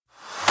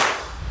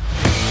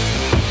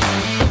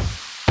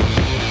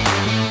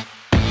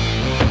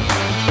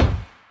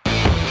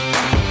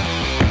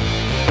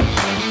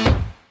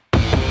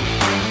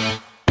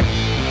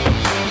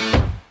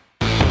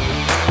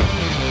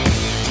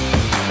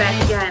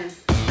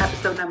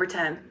Episode number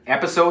 10.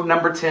 Episode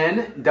number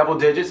 10, double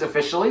digits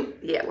officially.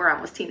 Yeah, we're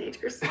almost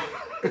teenagers.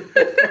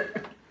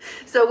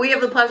 So we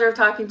have the pleasure of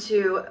talking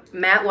to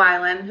Matt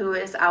Weiland, who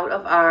is out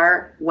of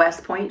our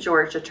West Point,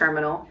 Georgia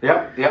terminal.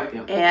 Yep.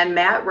 And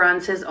Matt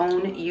runs his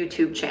own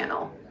YouTube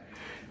channel.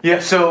 Yeah,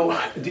 so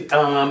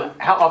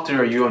how often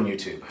are you on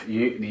YouTube? Do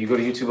you go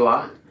to YouTube a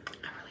lot?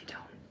 I really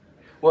don't.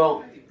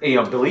 Well,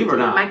 believe it or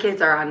not. My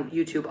kids are on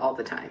YouTube all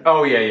the time.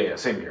 Oh, yeah.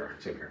 Same here.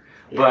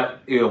 Yeah.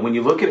 But, when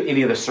you look at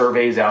any of the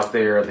surveys out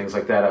there, things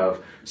like that,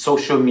 of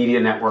social media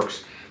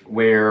networks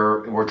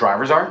where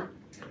drivers are,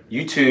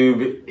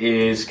 YouTube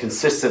is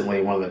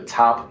consistently one of the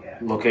top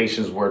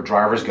locations where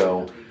drivers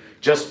go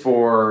just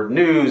for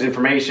news,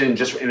 information,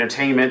 just for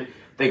entertainment.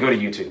 They go to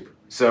YouTube.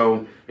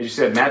 So, as you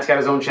said, Matt's got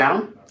his own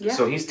channel. Yeah.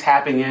 So he's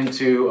tapping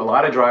into a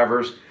lot of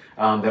drivers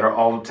that are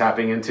all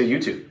tapping into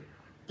YouTube.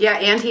 Yeah,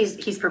 and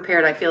he's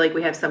prepared. I feel like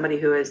we have somebody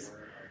who is,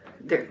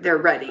 they're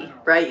ready,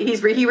 right?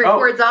 He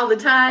records all the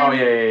time. Oh,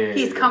 yeah.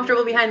 He's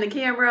comfortable behind the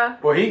camera.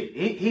 Well,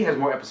 he has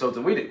more episodes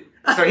than we do.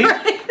 So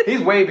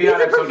he's way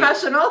beyond He's a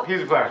professional.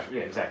 He's a professional.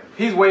 Yeah, exactly.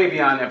 He's way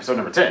beyond episode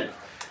number 10.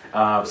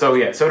 So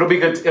it'll be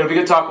good. It'll be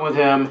good talking with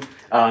him.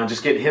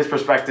 Just getting his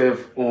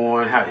perspective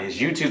on how his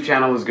YouTube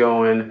channel is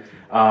going,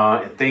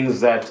 and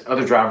things that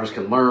other drivers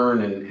can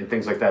learn, and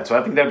things like that. So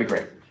I think that'd be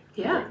great.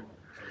 Yeah.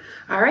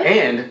 All right.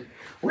 And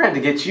we're going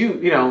to get you.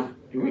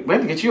 We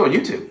have to get you on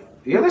YouTube.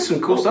 Yeah, there's some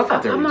cool stuff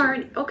out there. I'm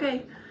already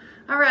okay.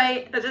 All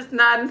right. I just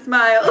nod and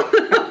smile.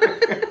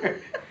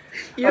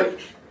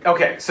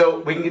 Okay,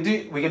 so we can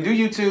do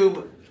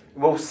YouTube.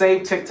 We'll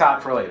save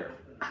TikTok for later.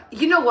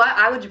 You know what?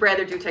 I would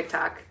rather do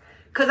TikTok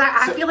because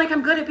I feel like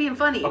I'm good at being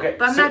funny,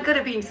 but I'm not good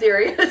at being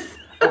serious.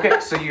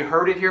 Okay, so you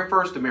heard it here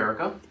first,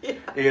 America.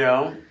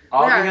 Yeah.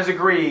 Audrey has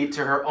agreed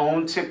to her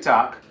own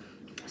TikTok.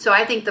 So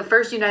I think the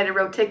first United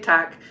Road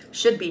TikTok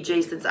should be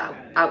Jason's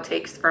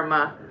outtakes from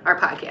our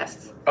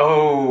podcasts.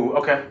 Oh,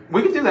 okay.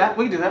 We can do that.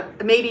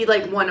 Maybe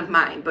like one of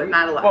mine, but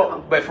not a lot of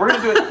them. But if we're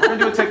gonna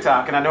do a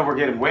TikTok, and I know we're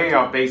getting way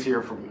off base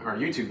here from our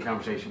YouTube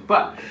conversation,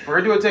 but if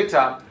we're gonna do a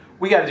TikTok,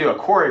 we got to do a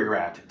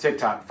choreographed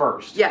TikTok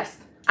first. Yes,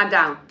 I'm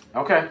down.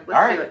 Okay,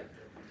 Let's do it.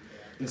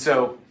 And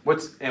so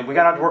we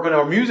got to work on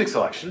our music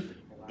selection.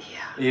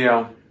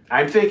 Yeah.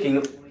 I'm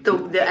thinking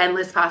the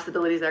endless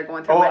possibilities that are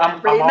going through my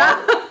head right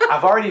now.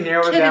 I've already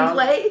narrowed it down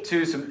play?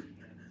 to some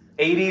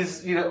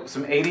 80s,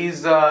 some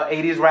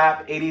 80s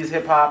rap, 80s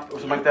hip hop, or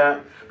something like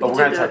that. But we're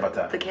going to talk about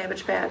that. The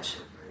Cabbage Patch.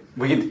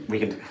 We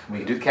can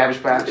do the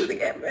Cabbage Patch. Do the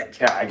Cabbage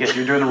Patch. Yeah, I guess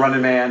you're doing the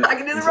Running Man. I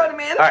can do the Running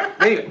Man. All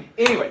right.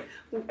 Anyway,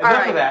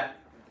 enough of that.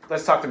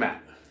 Let's talk to Matt.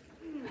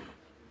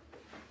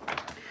 All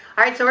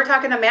right, so we're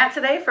talking to Matt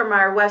today from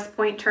our West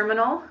Point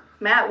terminal.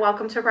 Matt,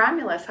 welcome to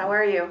Romulus. How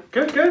are you?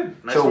 Good.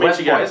 Nice So to meet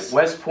you guys.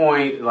 West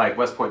Point, like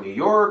West Point, New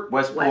York,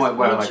 West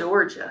Point,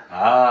 Georgia.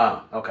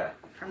 Ah, okay.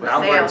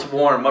 Down where it's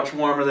warm, much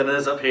warmer than it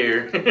is up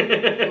here.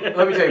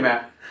 Let me tell you,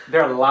 Matt,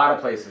 there are a lot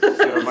of places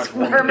that are much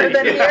warmer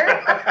than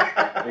here.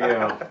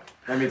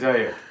 Let me tell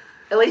you.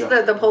 At least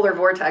the polar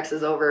vortex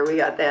is over. We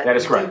got that. That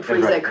is correct. Deep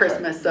freeze at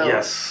Christmas. So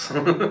yes.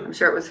 I'm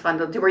sure it was fun.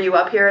 Were you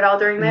up here at all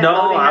during that?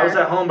 No, I was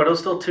at home, but it was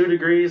still 2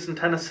 degrees in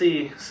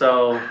Tennessee.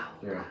 So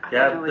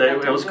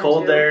it was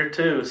cold there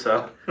too.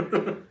 So,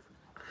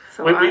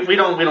 we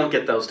don't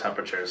get those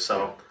temperatures.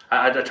 So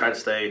I try to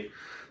stay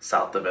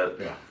south of it.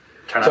 Yeah.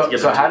 Try not to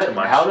get too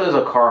much. How does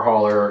a car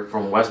hauler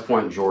from West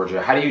Point,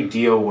 Georgia, how do you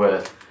deal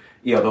with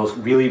those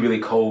really, really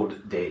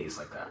cold days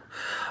like that?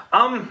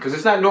 Because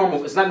it's not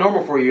normal. It's not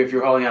normal for you if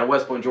you're hauling out of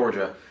West Point,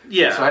 Georgia.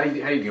 Yeah. So how do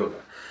you deal with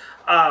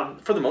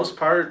that? For the most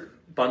part,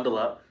 bundle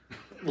up,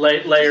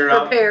 layer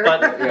up.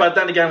 But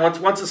then again,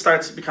 once it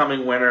starts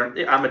becoming winter,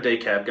 I'm a day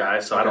cab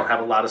guy, so I don't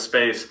have a lot of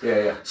space.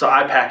 Yeah. So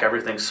I pack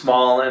everything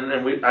small,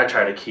 and I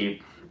try to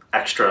keep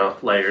extra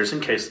layers in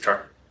case the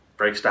truck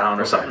breaks down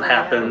or something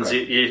happens.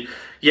 Okay.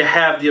 You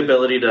have the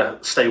ability to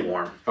stay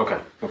warm. Okay.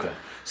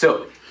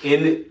 So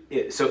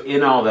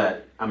in all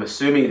that, I'm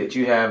assuming that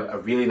you have a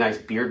really nice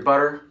beard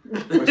butter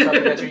or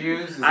something that you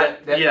use. Is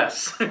that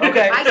yes.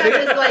 Okay. I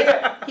guess it's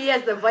like he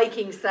has the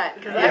Viking set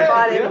because I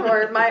bought it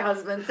for my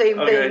husband. Same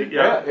thing.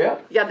 Yeah.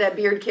 You got that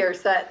beard care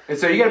set. And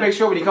so you got to make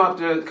sure when you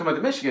come up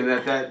to Michigan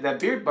that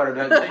beard butter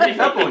doesn't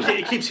up on you.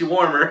 It keeps you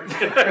warmer.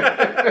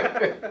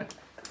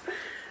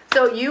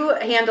 So you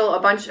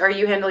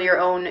handle your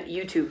own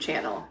YouTube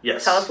channel.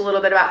 Yes. Tell us a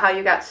little bit about how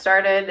you got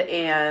started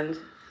and,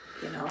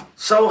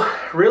 So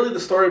really the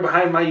story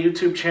behind my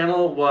YouTube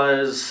channel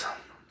was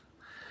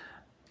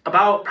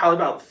probably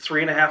about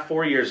 3.5,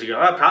 4 years ago.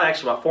 Probably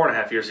actually about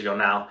 4.5 years ago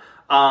now.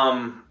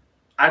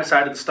 I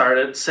decided to start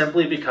it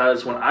simply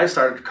because when I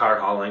started car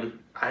hauling,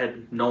 I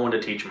had no one to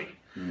teach me.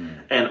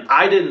 And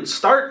I didn't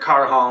start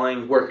car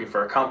hauling working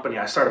for a company.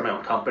 I started my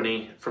own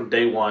company from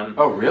day one.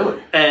 Oh,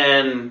 really?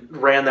 And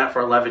ran that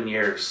for 11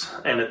 years.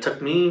 And it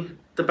took me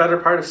the better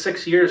part of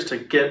 6 years to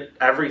get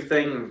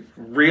everything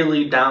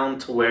really down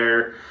to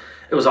where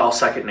it was all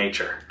second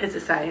nature. It's a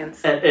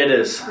science. It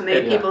is. And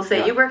people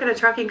say, you work at a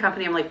trucking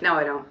company. I'm like, no,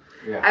 I don't.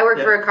 Yeah. I work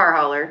for a car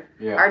hauler.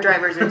 Yeah. Our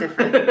drivers are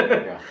different.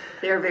 Yeah.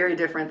 They're very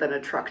different than a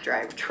truck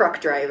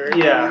driver.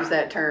 Yeah. I use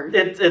that term.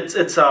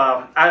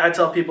 I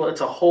tell people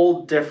it's a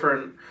whole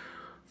different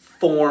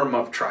form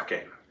of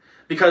trucking,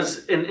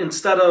 because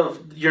instead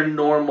of your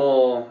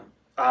normal,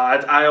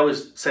 I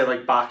always say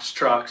like box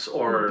trucks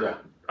or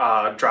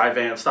dry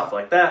van, stuff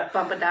like that,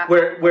 Bump a dock.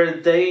 where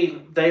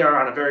they are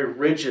on a very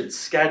rigid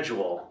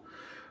schedule.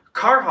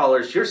 Car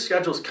haulers, your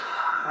schedule's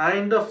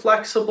kind of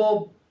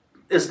flexible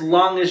as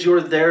long as you're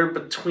there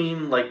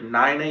between like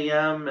 9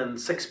 a.m. and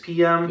 6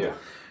 p.m. Yeah.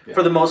 Yeah.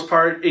 For the most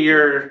part,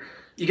 you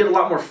get a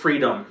lot more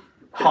freedom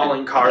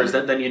hauling cars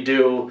than you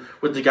do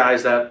with the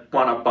guys that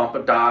want to bump a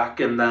dock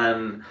and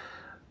then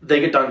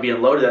they get done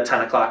being loaded at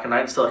 10 o'clock at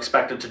night and still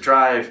expected to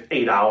drive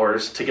 8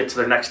 hours to get to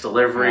their next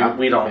delivery. Yeah.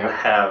 We don't Yeah.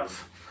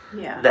 have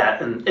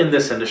that in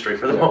this industry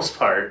for the most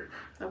part.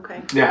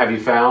 Okay. Now, have you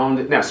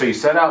found so you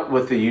set out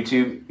with the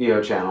YouTube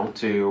channel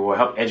to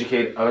help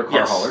educate other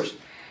car haulers?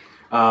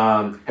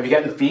 Have you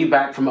gotten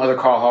feedback from other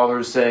car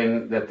haulers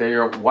saying that they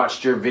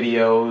watched your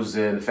videos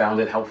and found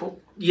it helpful?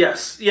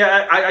 Yes,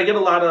 yeah, I get a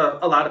lot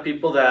of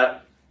people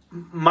that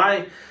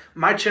my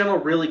channel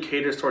really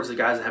caters towards the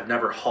guys that have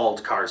never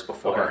hauled cars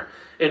before,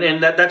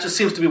 and that just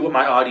seems to be what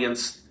my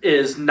audience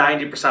is.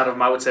 90% of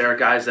them, I would say, are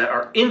guys that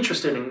are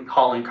interested in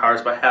hauling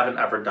cars but haven't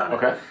ever done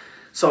it.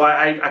 So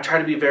I try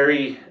to be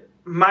very.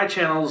 My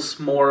channel's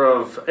more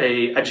of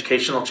a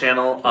educational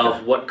channel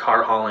of what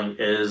car hauling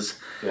is.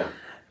 Yeah.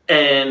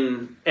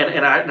 And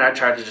I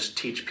try to just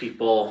teach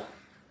people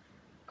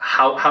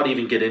how to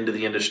even get into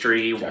the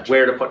industry,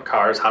 where to put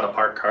cars, how to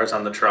park cars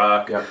on the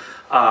truck. Yep.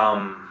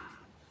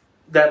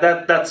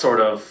 That sort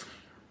of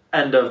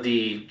end of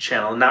the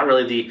channel, not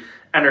really the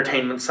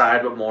entertainment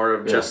side, but more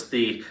of just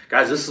the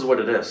guys. This is what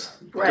it is.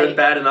 Right. Good,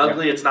 bad, and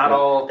ugly. It's not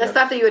all the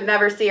stuff that you would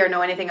never see or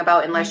know anything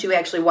about unless you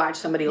actually watch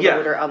somebody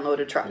load or unload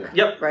a truck.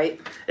 Yep.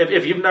 Right.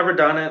 If you've never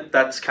done it,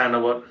 that's kind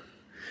of what.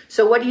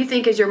 So what do you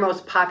think is your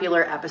most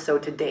popular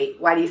episode to date?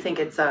 Why do you think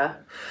it's a...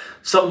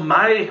 So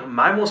my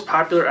most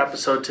popular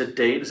episode to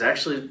date is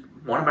actually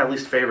one of my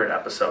least favorite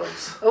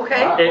episodes.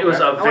 Okay. Wow, it was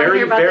a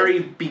very, very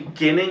this.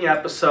 beginning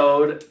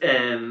episode,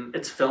 and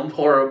it's filmed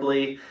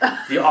horribly.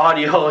 The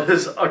audio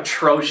is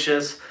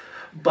atrocious,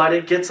 but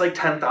it gets like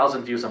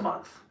 10,000 views a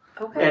month.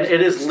 Okay. And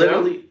it is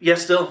literally,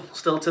 still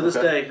to this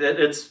day.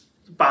 It's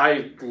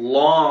by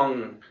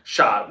long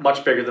shot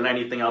much bigger than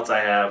anything else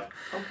I have.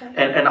 Okay.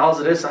 And all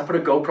it is, I put a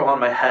GoPro on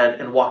my head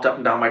and walked up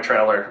and down my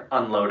trailer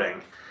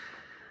unloading.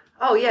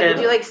 Oh yeah, did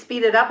you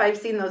speed it up? I've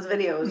seen those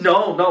videos.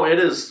 No, it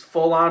is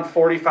full on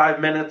 45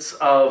 minutes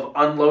of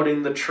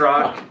unloading the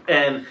truck,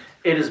 and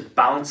it is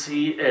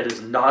bouncy, it is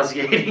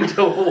nauseating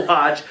to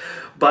watch,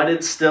 but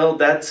it's still,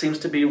 that seems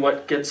to be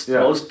what gets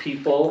most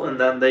people, and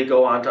then they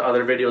go on to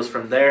other videos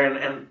from there,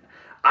 and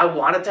I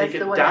want to take it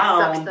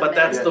down, but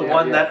that's the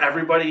one that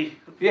everybody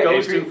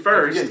goes to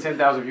first. If you get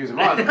 10,000 views a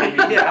month, maybe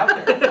you get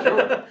out there.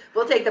 Sure.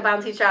 We'll take the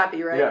bouncy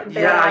choppy, right?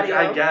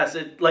 I guess.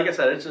 Like I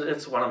said,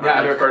 it's one of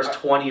my first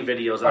 20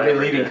 videos. Are they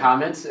leaving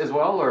comments as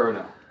well, or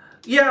no?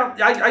 Yeah,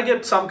 I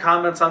get some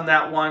comments on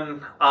that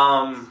one.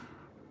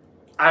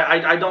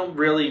 I don't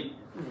really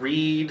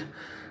read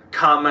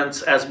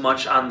comments as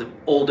much on the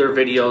older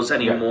videos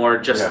anymore,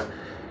 just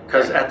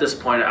because at this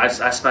point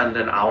I spend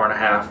an hour and a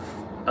half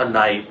a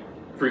night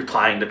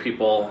replying to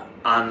people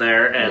on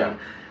there, and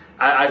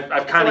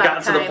I've kind of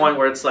gotten to the point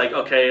where it's like,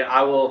 okay,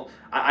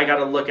 I got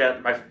to look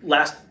at my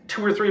last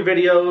 2 or 3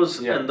 videos,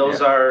 and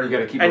those are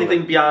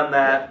anything beyond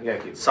that.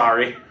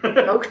 Sorry.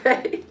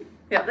 Okay.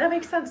 Yeah, that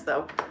makes sense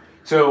though.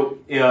 So,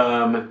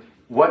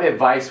 what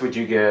advice would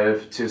you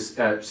give to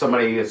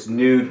somebody that's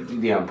new,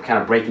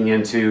 kind of breaking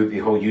into the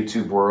whole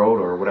YouTube world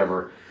or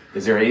whatever?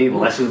 Is there any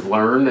lessons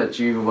learned that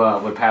you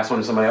would pass on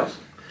to somebody else?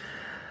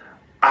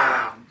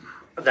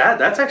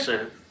 That's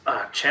actually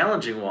a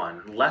challenging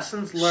one.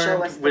 Lessons learned.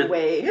 Show us the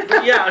way.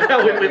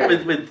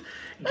 with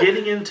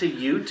getting into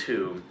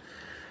YouTube.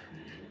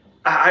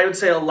 I would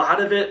say a lot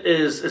of it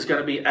is going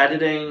to be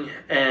editing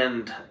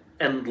and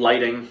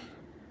lighting,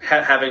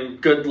 having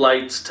good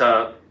lights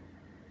to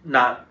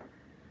not.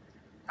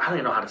 I don't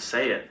even know how to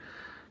say it.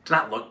 To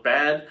not look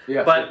bad.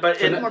 Yeah. But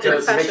more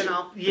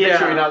professional. Make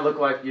sure you not look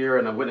like you're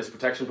in a witness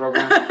protection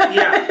program.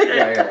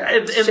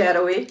 And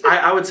shadowy.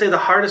 I would say the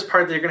hardest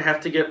part that you're going to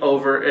have to get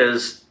over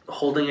is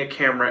holding a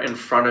camera in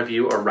front of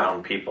you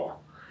around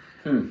people.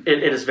 It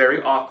is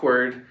very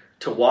awkward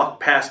to walk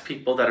past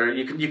people that are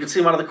you can see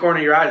them out of the corner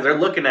of your eyes. They're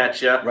looking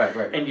at you, right,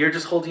 and you're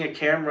just holding a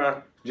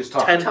camera, just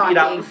 10 feet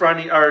out in front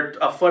of you, or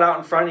a foot out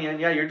in front of you, and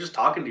you're just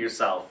talking to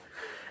yourself.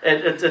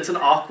 It's an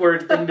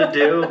awkward thing to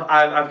do.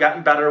 I've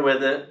gotten better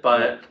with it,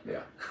 but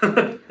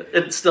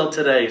it's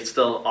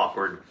still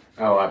awkward.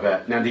 Oh, I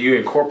bet. Now, do you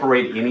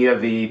incorporate any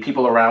of the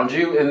people around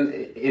you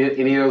in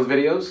any of those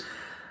videos?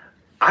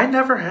 I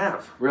never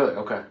have. Really?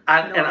 Okay.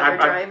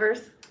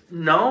 Drivers?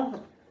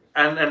 No.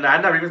 And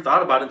I never even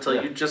thought about it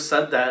until you just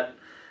said that.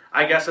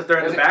 I guess if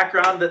they're in the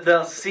background, that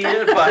they'll see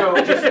it. But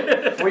So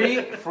just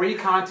free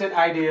content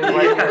ideas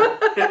right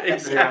here.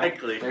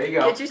 Exactly. There you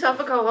go. Get yourself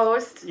a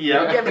co-host.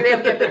 Yeah. You have to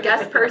get the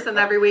guest person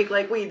every week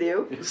like we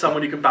do.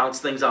 Someone you can bounce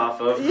things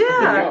off of.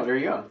 Yeah. There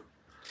you go.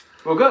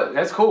 Well, good.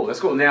 That's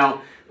cool.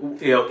 Now,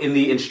 in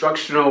the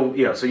instructional,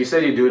 so you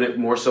said you're doing it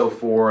more so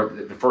for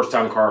the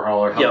first-time car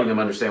hauler, helping them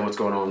understand what's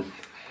going on.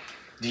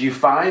 Do you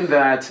find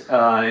that,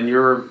 in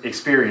your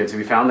experience, have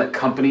you found that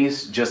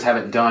companies just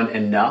haven't done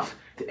enough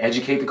to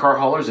educate the car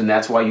haulers, and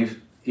that's why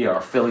you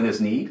are filling this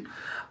need?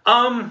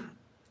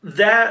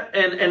 That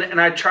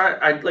and I try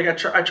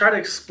to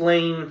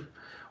explain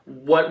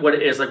what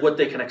it is, like what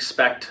they can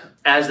expect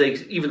as they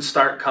even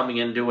start coming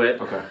into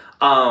it. Okay.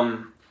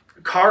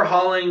 Car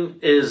hauling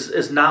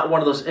is not one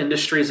of those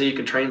industries that you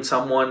can train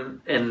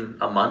someone in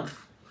a month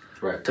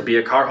to be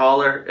a car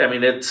hauler. I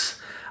mean,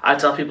 I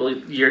tell people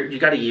you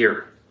got a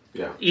year,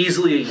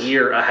 easily a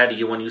year ahead of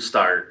you when you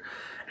start,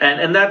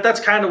 and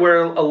that's kind of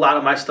where a lot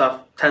of my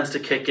stuff tends to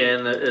kick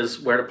in, is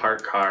where to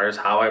park cars,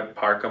 how I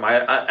park them.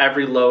 I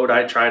every load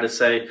I try to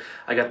say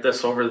I got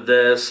this over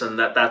this, and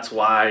that's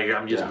why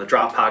I'm using the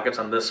drop pockets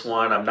on this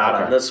one. I'm not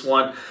on this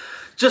one.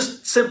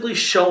 Just simply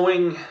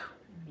showing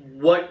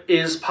what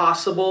is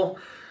possible,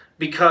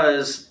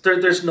 because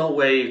there's no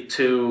way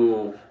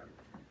to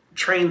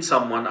train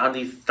someone on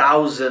the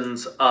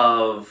thousands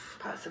of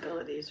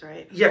possibilities,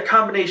 right? Yeah,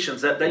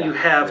 combinations that you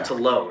have to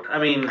load. I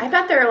mean, I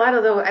bet there are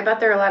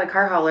a lot of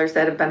car haulers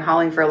that have been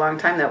hauling for a long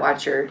time that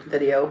watch your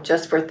video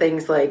just for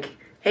things like,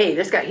 hey,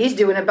 this guy, he's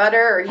doing it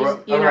better, or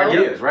he's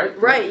ideas, right?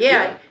 Right,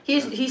 yeah.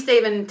 He's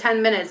saving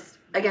 10 minutes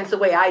against the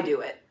way I do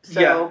it.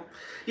 So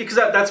because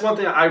that's one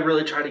thing I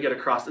really try to get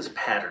across is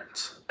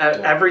patterns.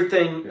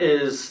 Everything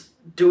is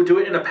do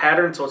it in a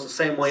pattern, so it's the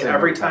same way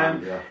every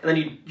time, and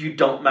then you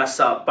don't mess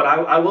up. But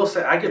I will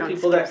say, I get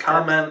people that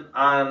comment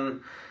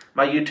on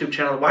my YouTube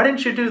channel, why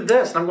didn't you do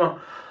this? And I'm going,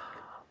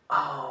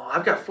 oh,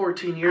 I've got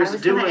 14 years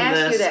of doing this. I was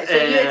going to ask you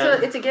that.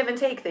 So it's a give and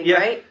take thing,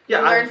 right? Yeah,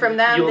 you learn from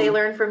them, they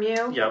learn from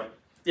you. Yep.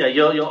 Yeah,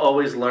 you'll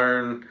always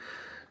learn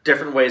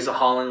different ways of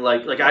hauling.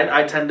 Like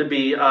I tend to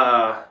be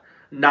a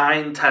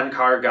 9-10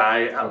 car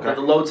guy. Okay.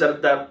 The loads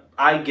that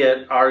I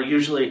get are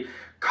usually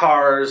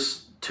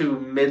cars to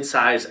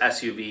mid-size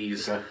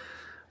SUVs. Okay.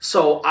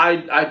 So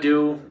I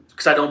do,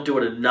 because I don't do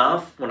it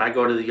enough when I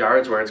go to the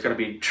yards where it's going to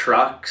be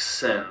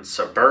trucks and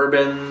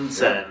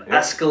Suburbans and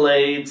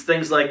Escalades,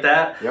 things like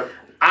that. Yep.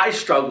 I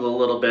struggle a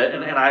little bit,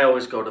 and I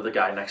always go to the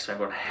guy next to me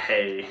going,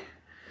 hey,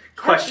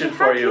 question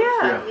for you.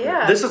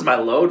 Yeah. This is my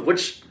load,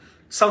 which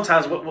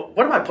sometimes, what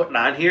am I putting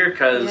on here?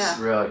 Because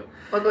really,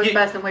 what goes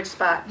best in which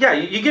spot? Yeah,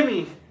 you give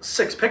me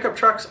 6 pickup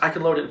trucks, I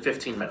can load it in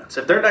 15 minutes.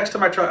 If they're next to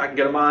my truck, I can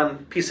get them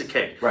on piece of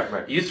cake.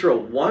 Right. You throw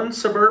one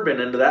Suburban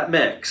into that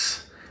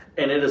mix,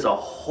 and it is a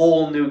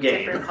whole new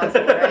game. Different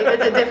puzzle, right?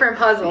 It's a different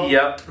puzzle.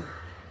 Yep.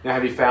 Now,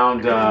 have you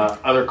found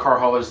other car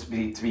haulers to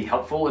be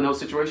helpful in those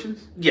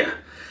situations? Yeah.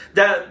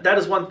 That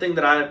is one thing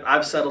that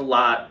I've said a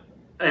lot,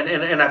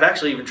 and I've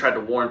actually even tried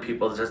to warn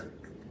people, to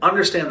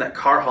understand that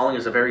car hauling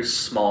is a very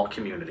small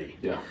community.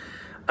 Yeah.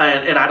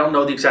 And I don't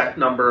know the exact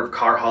number of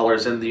car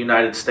haulers in the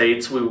United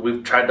States.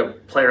 We've tried to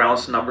play around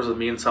with some numbers with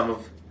me and some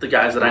of the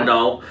guys that I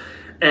know,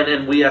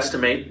 and we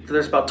estimate that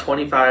there's about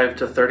 25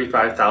 to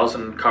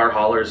 35,000 car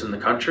haulers in the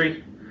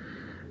country.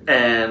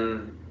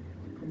 And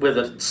with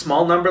a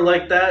small number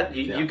like that,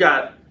 you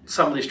got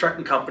some of these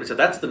trucking companies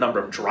that's the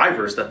number of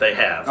drivers that they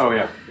have. Oh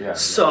yeah.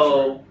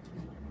 So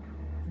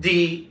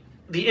the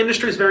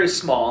industry is very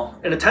small,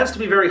 and it tends to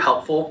be very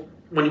helpful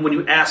when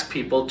you ask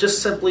people,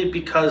 just simply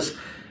because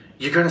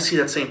you're going to see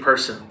that same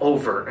person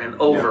over and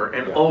over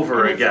and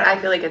over again. I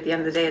feel like at the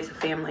end of the day, it's a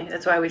family.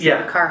 That's why we say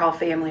the Carhaul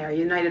family, our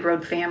United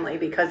Road family,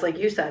 because like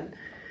you said,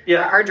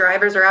 our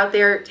drivers are out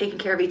there taking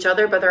care of each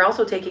other, but they're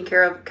also taking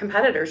care of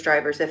competitors'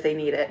 drivers if they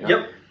need it.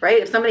 Yep.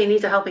 Right? If somebody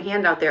needs a helping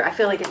hand out there, I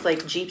feel like it's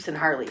like Jeeps and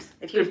Harleys.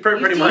 If you see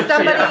somebody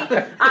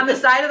on the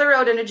side of the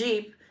road in a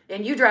Jeep,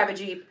 and you drive a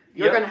Jeep,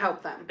 you're going to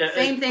help them.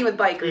 Same thing with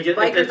bikers.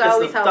 Bikers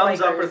always help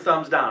thumbs bikers. Up or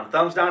thumbs down.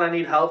 Thumbs down, I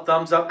need help.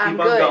 Thumbs up, keep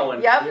I'm on good.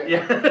 going. Yep.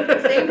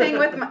 Yeah. Same thing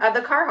with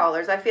the car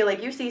haulers. I feel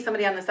like you see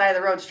somebody on the side of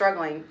the road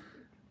struggling,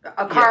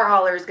 a car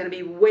hauler is going to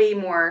be way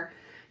more,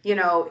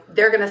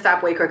 they're going to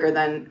stop way quicker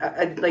than,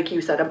 like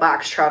you said, a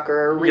box truck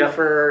or a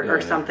reefer or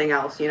something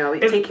else.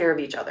 Take care of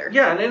each other.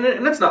 Yeah, and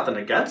it's nothing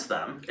against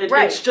them.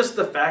 It's just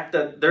the fact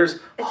that there's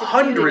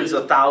hundreds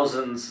of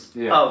thousands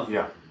of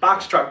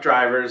box truck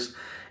drivers.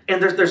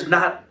 And there's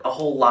not a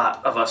whole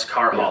lot of us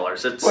car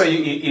haulers. Well,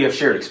 you have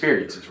shared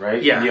experiences,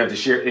 right? Yeah. You have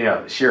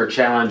to share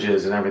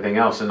challenges and everything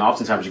else, and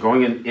oftentimes you're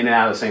going in and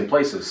out of the same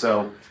places,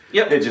 so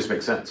it just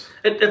makes sense.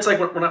 It's like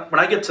when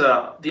I get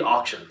to the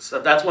auctions,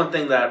 that's one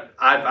thing that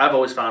I've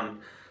always found.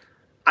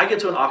 I get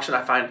to an auction,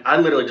 I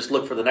literally just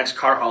look for the next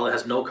car hauler that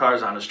has no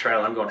cars on his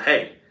trailer. I'm going,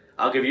 hey,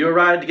 I'll give you a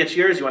ride to get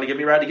yours. You want to give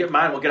me a ride to get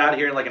mine? We'll get out of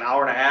here in like an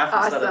hour and a half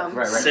instead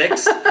of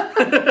 6.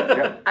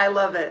 I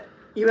love it.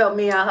 You help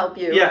me, I'll help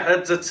you. Yeah,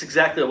 that's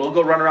exactly it. We'll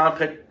go run around,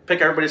 pick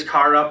everybody's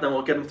car up, then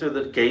we'll get them through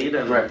the gate.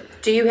 And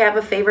Do you have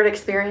a favorite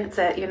experience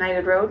at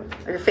United Road?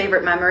 Or your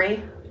favorite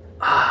memory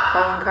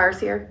hauling cars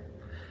here?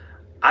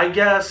 I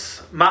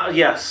guess,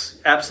 yes,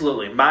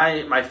 absolutely.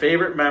 My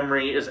favorite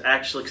memory is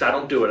actually, because I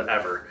don't do it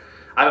ever.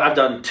 I've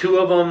done 2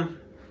 of them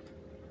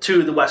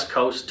to the West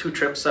Coast, 2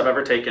 trips I've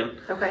ever taken.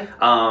 Okay.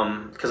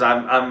 Because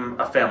I'm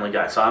a family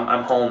guy, so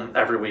I'm home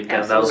every weekend.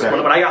 Absolutely. That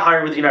was when I got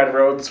hired with United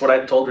Roads. What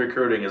I told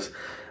recruiting is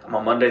I'm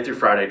a Monday through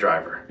Friday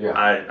driver. Yeah.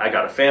 I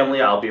got a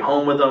family. I'll be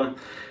home with them.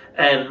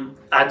 And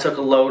I took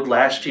a load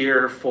last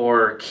year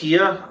for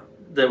Kia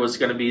that was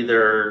going to be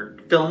their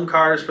film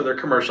cars for their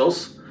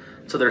commercials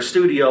to their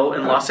studio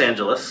in Los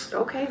Angeles.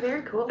 Okay,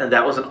 very cool. And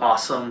that was an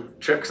awesome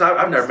trip because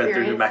I've never been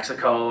through New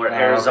Mexico or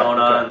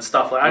Arizona and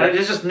stuff like that.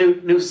 It's just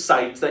new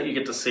sights that you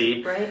get to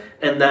see. Right.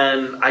 And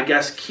then I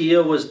guess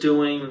Kia was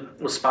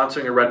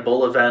sponsoring a Red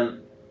Bull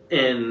event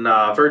in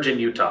Virgin,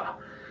 Utah.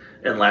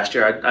 And last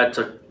year I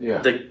took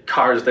the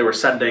cars they were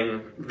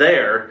sending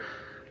there,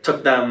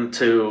 took them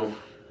to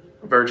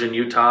Virgin,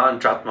 Utah, and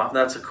dropped them off. And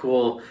that's a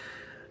cool...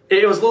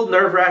 It was a little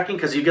nerve-wracking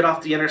because you get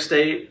off the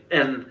interstate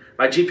and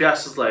my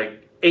GPS is like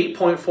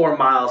 8.4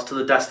 miles to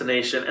the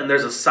destination, and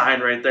there's a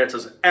sign right there that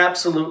says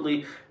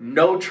absolutely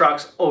no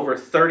trucks over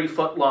 30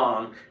 foot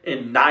long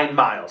in 9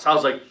 miles. I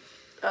was like,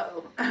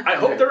 uh-oh. I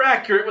hope they're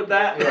accurate with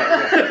that.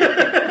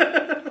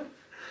 Yeah.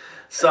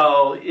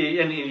 So,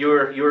 and you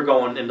were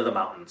going into the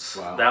mountains.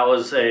 Wow. That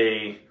was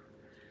a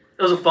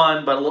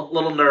fun but a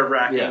little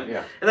nerve-wracking.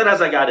 Yeah. And then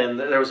as I got in,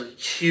 there was a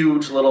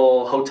huge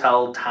little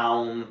hotel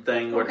town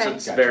thing, which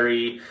it's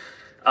very...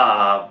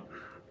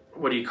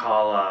 what do you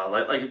call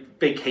like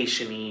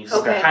vacation-y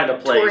kind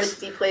of place?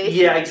 Touristy place.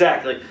 Yeah,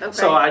 exactly. Okay.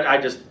 So I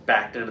just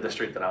backed into the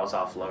street that I was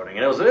offloading, and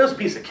it was a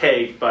piece of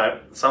cake.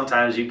 But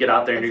sometimes you get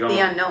out there and you're going,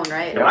 the unknown,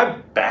 right? Am I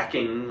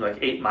backing like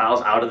 8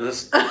 miles out of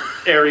this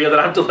area that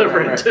I'm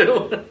delivering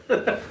to?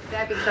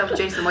 Backing up,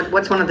 Jason.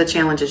 What's one of the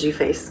challenges you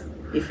face?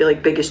 You feel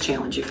like biggest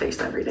challenge you face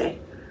every day?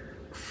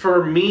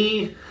 For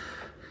me,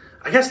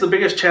 I guess the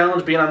biggest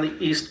challenge being on the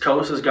East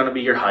Coast is going to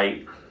be your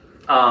height.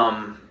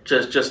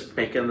 Just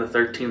making the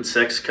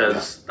 13.6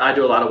 because I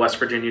do a lot of West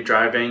Virginia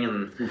driving,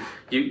 and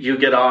you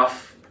get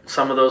off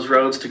some of those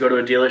roads to go to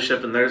a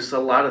dealership, and there's a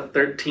lot of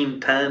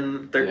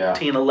 1310,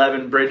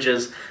 1311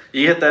 bridges.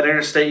 You hit that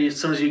interstate, as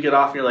soon as you get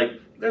off, and you're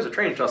like, there's a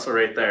train trestle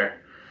right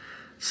there.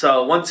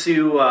 So once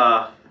you,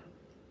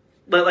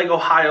 like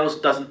Ohio's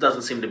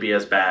doesn't seem to be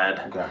as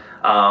bad. Okay.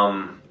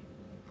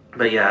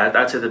 But yeah,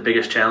 I'd say the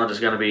biggest challenge is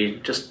going to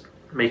be just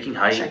making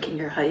height. Checking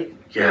your height.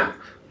 Yeah.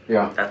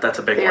 Yeah. That's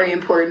a big one. Very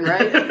important,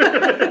 right?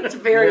 It's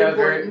very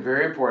important.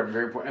 Very important.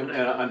 Very important.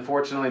 And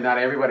unfortunately, not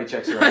everybody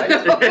checks their height.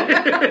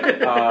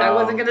 I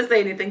wasn't going to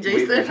say anything,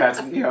 Jason.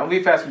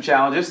 We've had some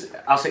challenges.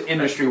 I'll say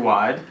industry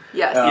wide.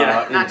 Yes.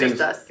 Not things,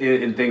 just us.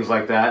 In things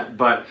like that,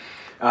 but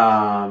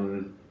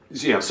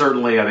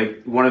certainly, I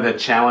think one of the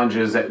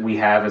challenges that we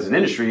have as an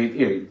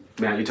industry,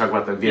 Matt, you talk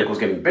about the vehicles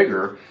getting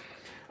bigger.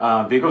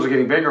 Vehicles are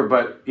getting bigger,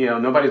 but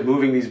nobody's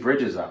moving these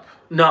bridges up.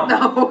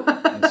 No.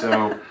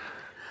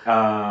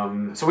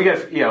 And so we got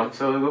to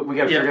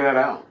figure that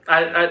out.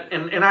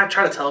 I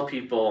try to tell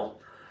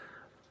people,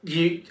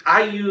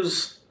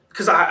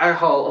 because I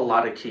haul a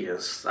lot of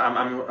Kias.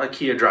 I'm a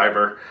Kia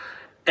driver,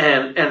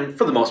 and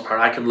for the most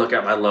part, I can look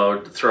at my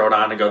load, throw it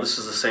on, and go, this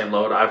is the same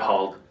load I've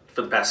hauled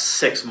for the past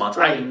 6 months.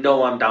 Right. I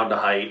know I'm down to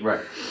height.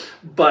 Right.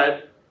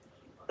 But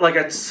like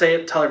I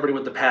tell everybody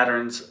with the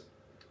patterns.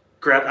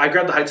 I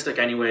grab the height stick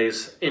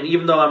anyways, and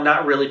even though I'm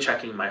not really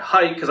checking my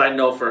height, because I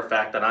know for a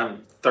fact that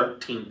I'm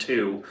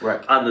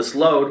 13.2 on this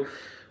load,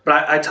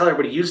 but I tell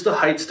everybody, use the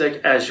height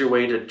stick as your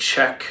way to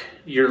check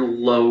your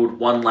load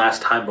one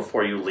last time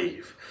before you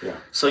leave. Yeah.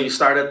 So you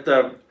start at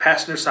the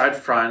passenger side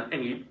front,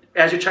 and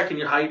as you're checking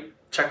your height,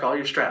 check all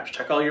your straps,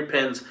 check all your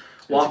pins,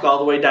 walk all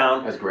the way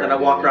down, then I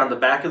walk around the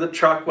back of the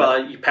truck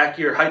while you pack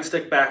your height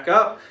stick back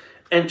up,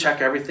 and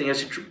check everything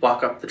as you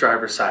walk up the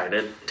driver's side.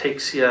 It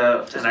takes you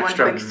an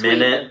extra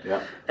minute,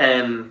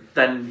 and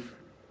then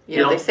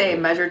they say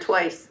measure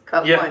twice,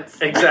 cut once.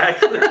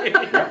 Exactly.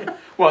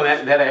 Well,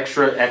 that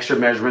extra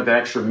measurement, that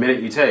extra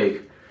minute you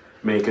take,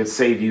 it could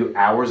save you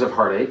hours of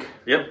heartache.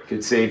 Yep.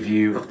 Could save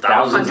you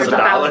thousands of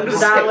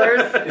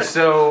dollars.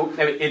 So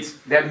it's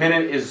that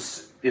minute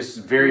is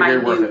very very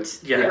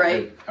worth it. Yeah.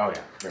 Right. Oh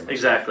yeah. Very much.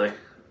 Exactly.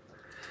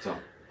 So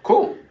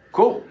cool.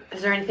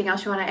 Is there anything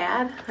else you want to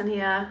add?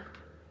 Any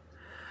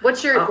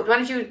What's your? Why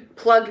don't you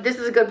plug? This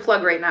is a good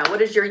plug right now.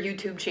 What is your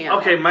YouTube channel?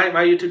 Okay, my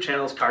YouTube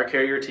channel is Car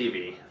Carrier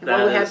TV.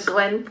 We'll have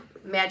Glenn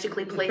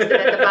magically place it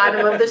at the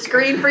bottom of the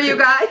screen for you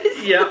guys.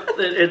 Yeah,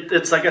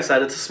 it's like I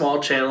said, it's a small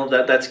channel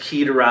that's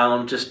keyed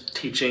around just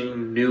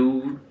teaching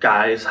new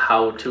guys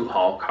how to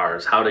haul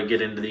cars, how to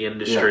get into the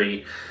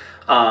industry.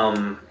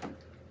 Yeah.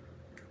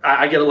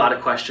 I get a lot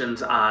of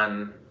questions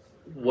on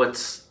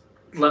what's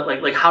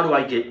like how do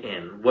I get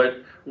in?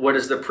 What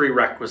is the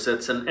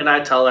prerequisites? And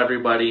I tell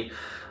everybody.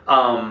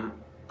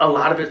 A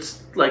lot of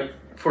it's like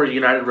for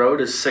United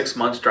Road is 6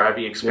 months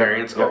driving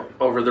experience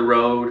over the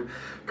road,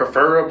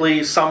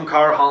 preferably some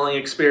car hauling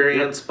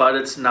experience, but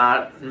it's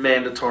not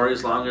mandatory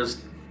as long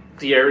as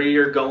the area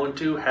you're going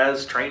to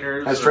has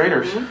trainers.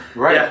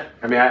 Right? Yeah.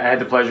 I mean, I had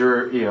the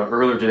pleasure,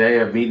 earlier today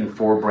of meeting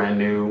 4 brand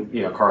new,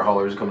 car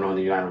haulers coming on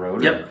the United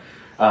Road. Yep.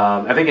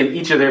 I think in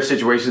each of their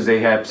situations they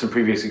have some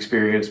previous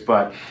experience,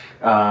 but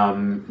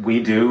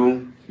we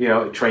do,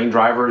 train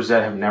drivers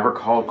that have never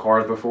called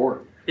cars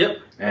before. Yep.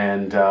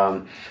 And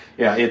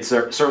it's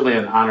certainly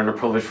an honor and a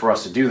privilege for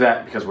us to do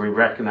that because we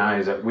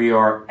recognize that we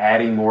are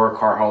adding more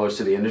car haulers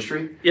to the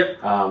industry.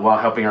 Yep. While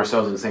helping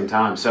ourselves at the same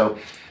time. So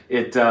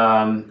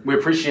we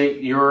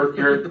appreciate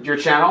your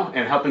channel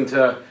and helping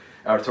to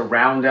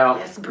round out.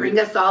 Yes, bring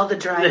us all the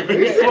drivers.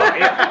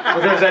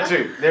 Well,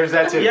 there's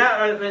that too.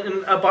 Yeah,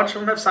 and a bunch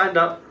of them have signed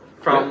up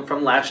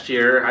from last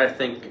year. I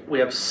think we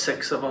have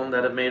 6 of them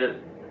that have made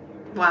it.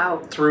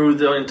 Wow. Through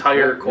the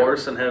entire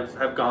course and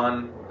have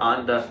gone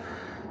on to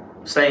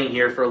staying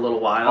here for a little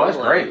while. Oh, that's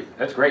great.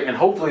 That's great. And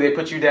hopefully they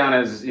put you down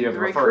as the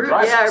referred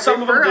driver. Yeah,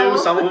 some of them do,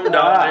 some of them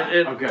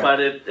don't. Okay. But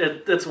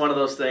it's one of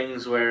those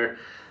things where,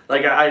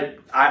 like, I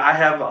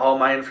have all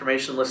my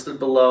information listed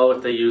below.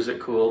 If they use it,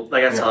 cool.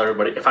 Like I tell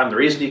everybody, if I'm the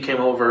reason you came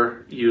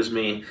over, use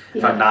me.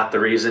 If I'm not the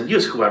reason,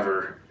 use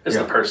whoever is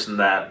the person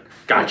that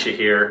got you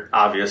here,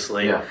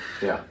 obviously.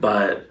 Yeah.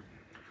 But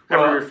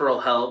every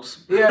referral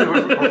helps. Yeah,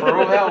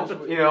 referral helps.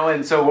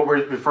 And so what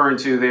we're referring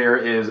to there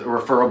is a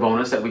referral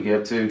bonus that we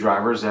give to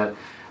drivers that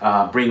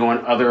bring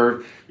on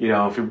other.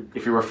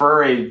 If you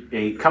refer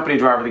a company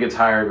driver that gets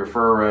hired,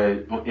 refer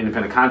an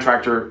independent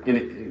contractor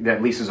that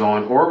leases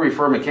on, or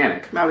refer a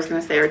mechanic. I was going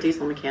to say our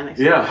diesel mechanics.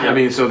 Yeah, I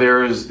mean, so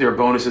there are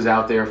bonuses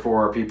out there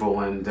for our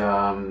people, and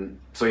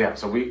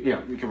so we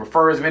can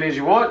refer as many as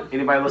you want.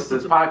 Anybody listen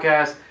to this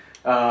podcast.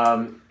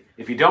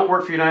 If you don't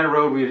work for United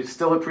Road, we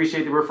still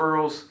appreciate the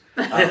referrals.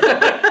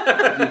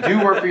 If you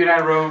do work for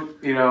United Road,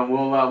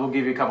 we'll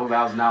give you a couple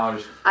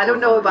 $1,000. I don't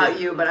know about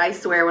you, but I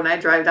swear when I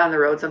drive down the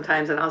road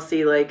sometimes and I'll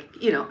see a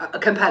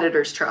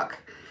competitor's truck,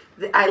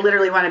 I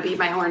literally want to beat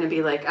my horn and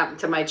be like up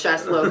to my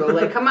chest logo,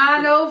 like, come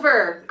on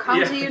over,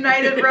 come to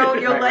United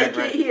Road, you'll like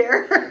it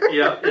here.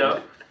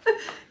 Yep.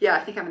 Yeah, I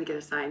think I'm gonna get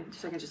a sign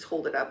so I can just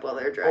hold it up while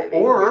they're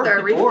driving. Or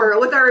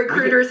with our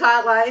recruiters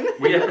hotline.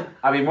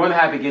 I'd be more than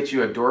happy to get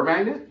you a door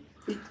magnet.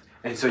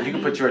 And so you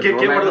can put your get door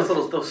one magnet.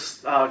 of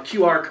those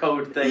QR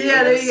code things.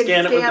 Yeah, and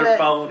scan it with your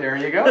phone. There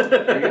you go.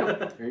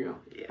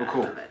 Yeah, well,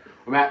 cool. Well,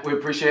 Matt, we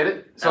appreciate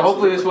it. So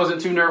hopefully this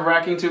wasn't too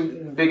nerve-wracking,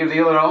 too big of a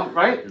deal at all,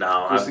 right?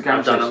 No, I've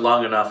done it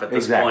long enough at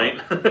this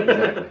point.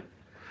 Exactly.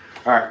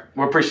 All right.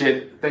 We appreciate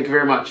it. Thank you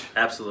very much.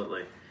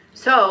 Absolutely.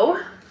 So,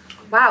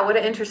 wow, what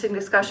an interesting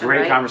discussion,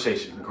 Great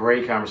right?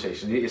 Great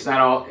conversation. It's not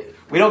all...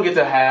 We don't get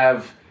to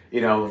have...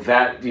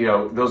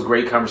 those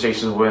great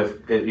conversations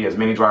with as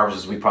many drivers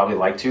as we probably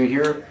like to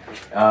here.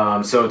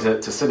 So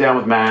to sit down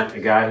with Matt, a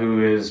guy who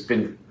has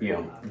been,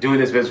 doing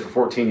this business for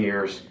 14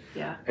 years,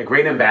 a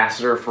great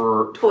ambassador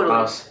for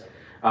us,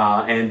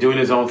 and doing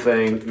his own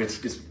thing.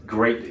 It's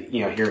great,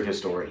 hearing his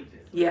story.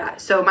 Yeah.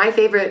 So my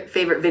favorite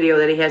video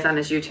that he has on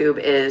his YouTube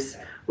is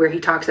where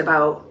he talks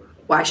about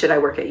why should I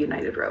work at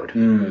United Road?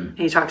 And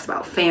he talks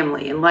about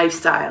family and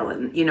lifestyle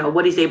and,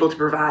 what he's able to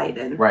provide.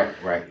 And right.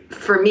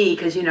 For me,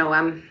 because,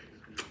 I'm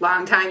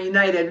long time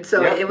United,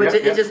 so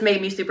it just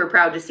made me super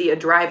proud to see a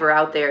driver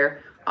out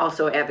there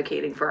also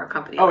advocating for our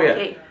company. Oh, yeah.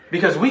 Hey.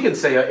 Because we can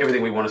say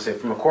everything we want to say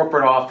from a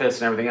corporate office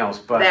and everything else,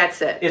 but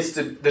that's it. It's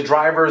the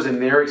drivers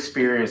and their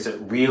experience that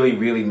really,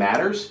 really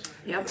matters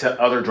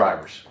to other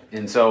drivers.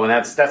 And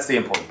that's the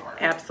important part.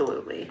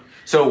 Absolutely.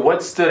 So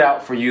what stood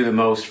out for you the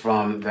most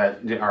from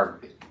our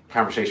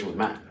conversation with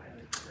Matt?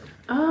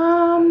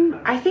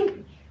 I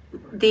think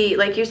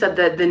like you said,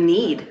 the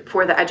need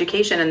for the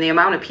education and the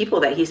amount of people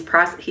that he's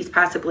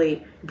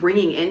possibly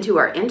bringing into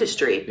our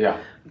industry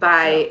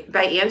by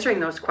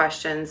answering those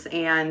questions.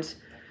 And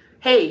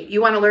hey,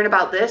 you want to learn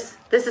about this?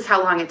 This is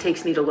how long it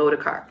takes me to load a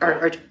car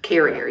or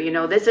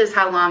carrier. This is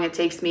how long it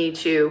takes me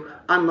to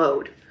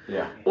unload.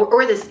 Yeah.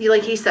 Or this,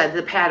 like he said,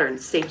 the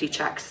patterns, safety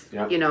checks.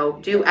 Yep.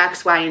 Do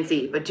X, Y, and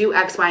Z, but do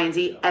X, Y, and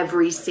Z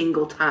every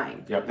single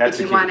time. Yep, that's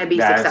if you want to be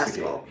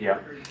successful. Yeah.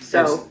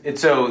 So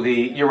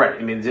you're right.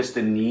 I mean, just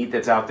the need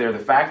that's out there. The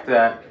fact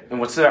that, and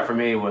what stood out for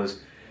me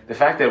was the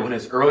fact that when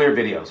his earlier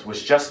videos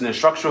was just an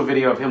instructional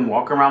video of him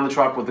walking around the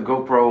truck with the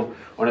GoPro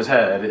on his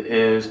head,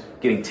 is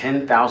getting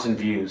 10,000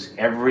 views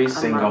every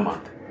single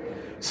month.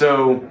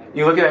 So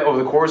you look at that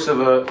over the course of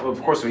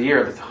a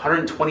year, that's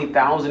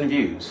 120,000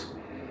 views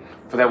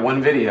for that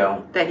one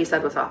video that he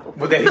said was awful.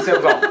 But that he said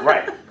was awful.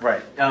 Right.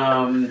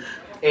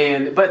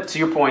 But to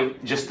your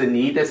point, just the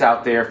need that's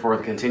out there for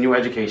the continual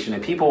education,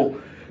 and people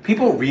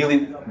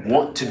really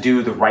want to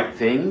do the right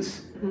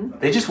things. Mm-hmm.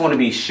 They just want to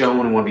be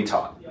shown and want to be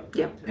taught.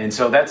 Yeah. And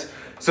so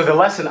the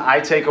lesson I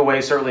take away,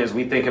 certainly as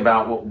we think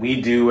about what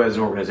we do as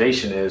an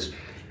organization, is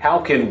how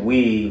can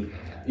we,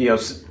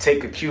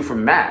 take a cue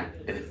from Matt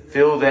and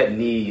fill that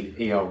need,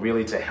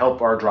 really to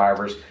help our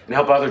drivers and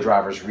help other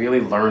drivers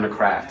really learn the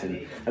craft. And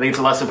I think it's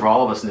a lesson for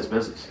all of us in this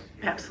business.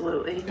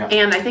 Absolutely. Yeah.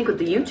 And I think with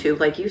the YouTube,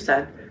 like you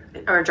said,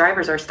 our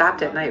drivers are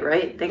stopped at night,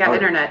 right? They got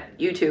internet,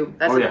 YouTube.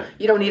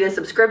 You don't need a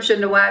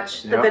subscription to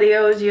watch the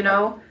videos,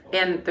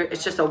 and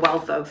it's just a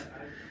wealth of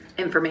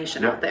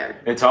information out there.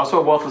 It's also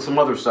a wealth of some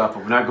other stuff,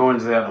 but we're not going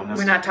into that on this.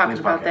 We're not talking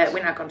about that.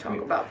 We're not going to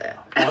talk about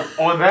that.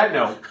 On that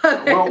note,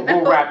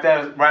 we'll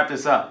wrap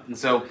this up. And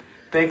so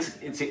Thanks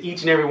to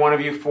each and every one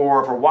of you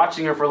for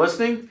watching or for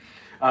listening.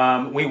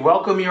 We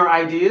welcome your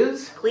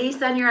ideas. Please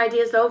send your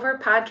ideas over.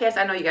 Podcast.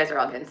 I know you guys are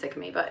all getting sick of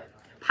me, but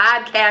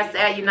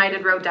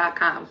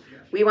podcasts@unitedroad.com.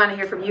 We want to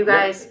hear from you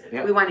guys.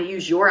 Yep. We want to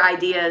use your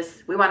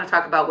ideas. We want to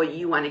talk about what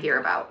you want to hear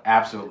about.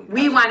 Absolutely.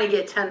 We want to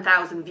get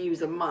 10,000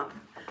 views a month.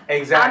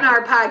 Exactly. On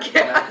our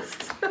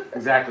podcast.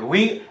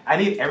 Exactly. I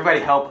need everybody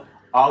to help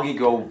Augie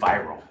go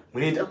viral.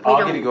 We need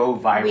Augie to go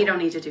viral. We don't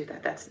need to do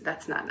that.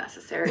 That's not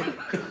necessary.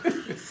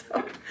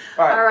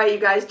 All right, you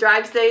guys,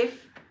 drive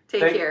safe.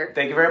 Take care.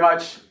 Thank you very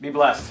much. Be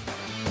blessed.